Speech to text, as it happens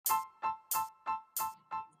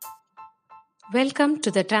Welcome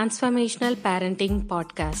to the Transformational Parenting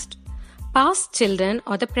Podcast. Past children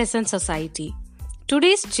or the present society.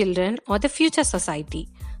 Today's children or the future society.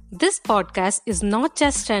 This podcast is not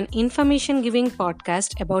just an information giving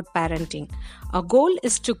podcast about parenting. Our goal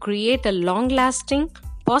is to create a long lasting,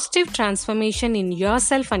 positive transformation in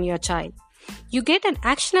yourself and your child. You get an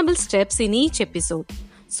actionable steps in each episode.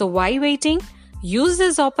 So why waiting? Use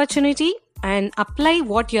this opportunity and apply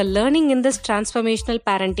what you're learning in this transformational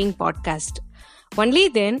parenting podcast. Only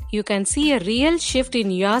then you can see a real shift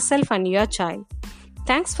in yourself and your child.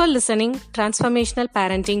 Thanks for listening Transformational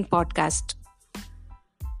Parenting Podcast.